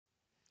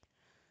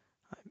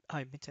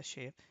Hi, Mitesh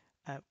here.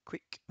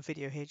 Quick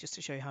video here just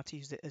to show you how to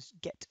use it as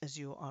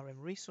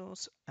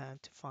Get-AzureRmResource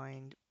to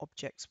find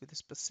objects with a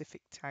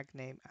specific tag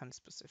name and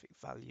specific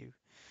value.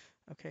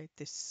 Okay,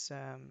 there's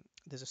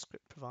a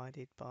script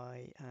provided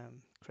by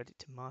credit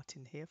to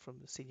Martin here from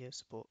the senior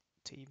support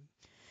team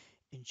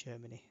in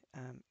Germany.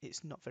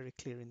 It's not very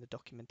clear in the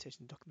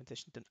documentation. The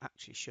documentation doesn't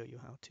actually show you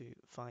how to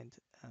find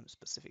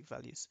specific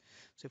values.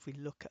 So if we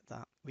look at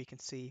that, we can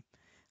see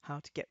how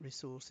to get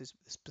resources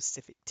with a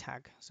specific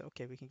tag. So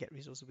okay, we can get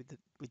resources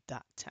with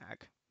that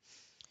tag,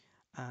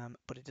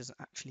 but it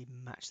doesn't actually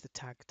match the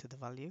tag to the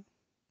value.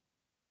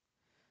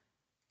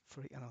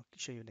 And I'll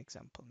show you an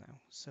example now.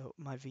 So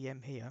my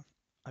VM here,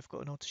 I've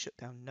got an auto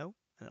shutdown no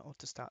and an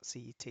auto start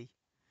CET.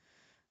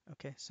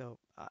 Okay, so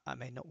I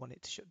may not want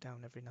it to shut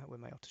down every night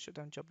when my auto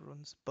shutdown job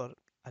runs, but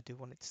I do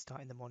want it to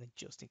start in the morning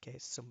just in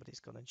case somebody's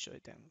gone and shut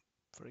it down,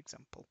 for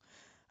example.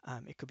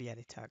 It could be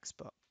any tags,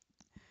 but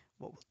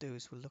what we'll do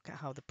is we'll look at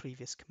how the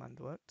previous command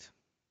worked.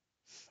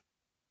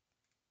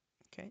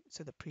 Okay,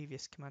 so the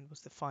previous command was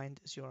the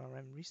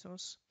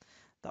Find-AzureRmResource.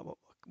 That won't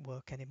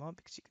work anymore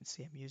because you can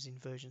see I'm using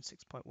version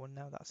 6.1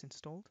 now that's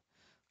installed.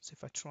 So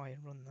if I try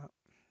and run that,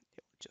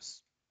 it'll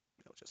just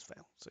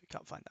fail. So you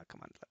can't find that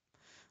command.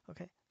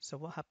 Okay, so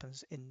what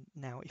happens in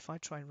now if I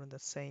try and run the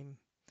same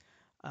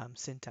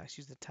syntax,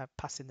 use the tab,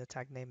 pass in the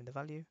tag name and the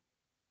value.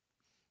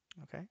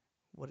 Okay,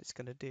 what it's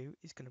going to do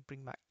is going to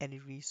bring back any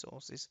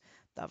resources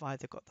that have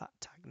either got that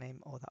tag name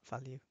or that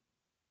value.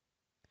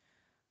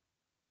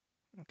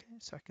 Okay,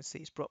 so I can see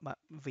it's brought back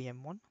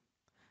VM1, my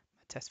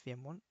test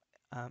VM1.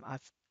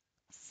 I've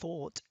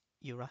thought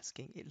you're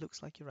asking, it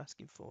looks like you're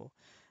asking for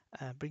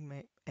bring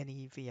me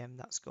any VM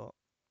that's got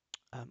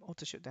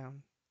auto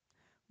shutdown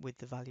with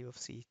the value of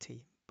CET.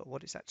 But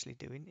what it's actually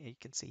doing, you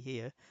can see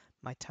here,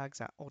 my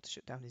tags at auto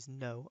shutdown is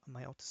no and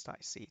my auto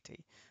start is CET.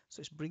 So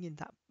it's bringing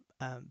that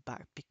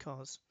back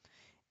because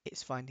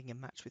it's finding a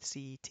match with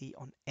CET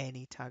on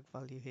any tag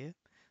value here.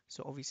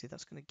 So obviously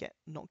that's going to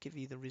not give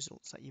you the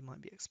results that you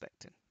might be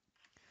expecting.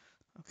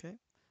 Okay,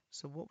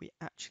 so what we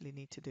actually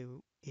need to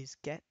do is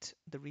get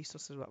the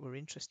resources that we're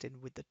interested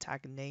in with the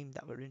tag name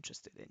that we're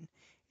interested in.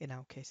 In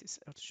our case, it's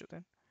auto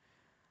shutdown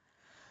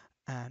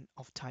and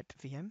of type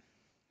VM.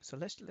 So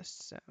let's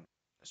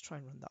try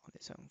and run that on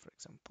its own, for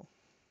example.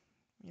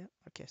 Yeah,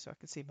 okay, so I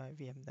can see my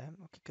VM there,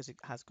 okay, because it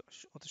has got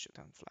auto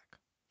shutdown flag.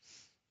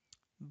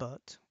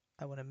 But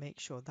I want to make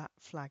sure that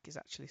flag is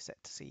actually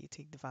set to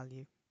CET the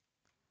value.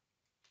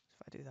 So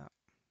if I do that,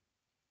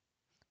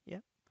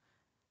 yeah.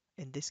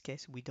 In this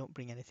case, we don't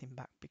bring anything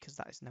back because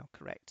that is now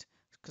correct,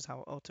 because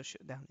our auto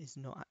shutdown is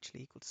not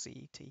actually equal to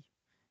CET.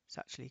 It's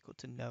actually equal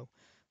to no.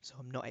 So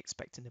I'm not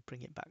expecting to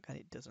bring it back and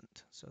it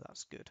doesn't. So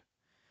that's good.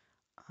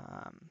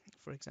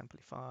 For example,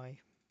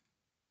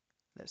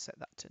 let's set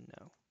that to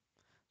no.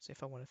 So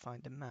if I want to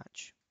find a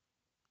match,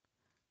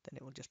 then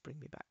it will just bring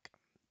me back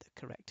the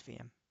correct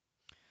VM.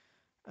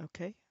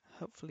 Okay,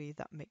 hopefully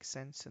that makes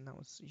sense and that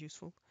was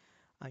useful.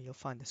 You'll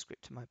find the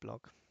script in my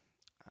blog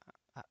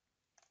at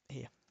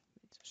here,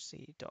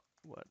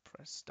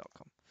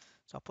 c.wordpress.com.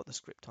 So I'll put the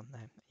script on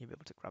there and you'll be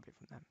able to grab it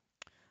from there.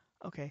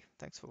 Okay,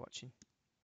 thanks for watching.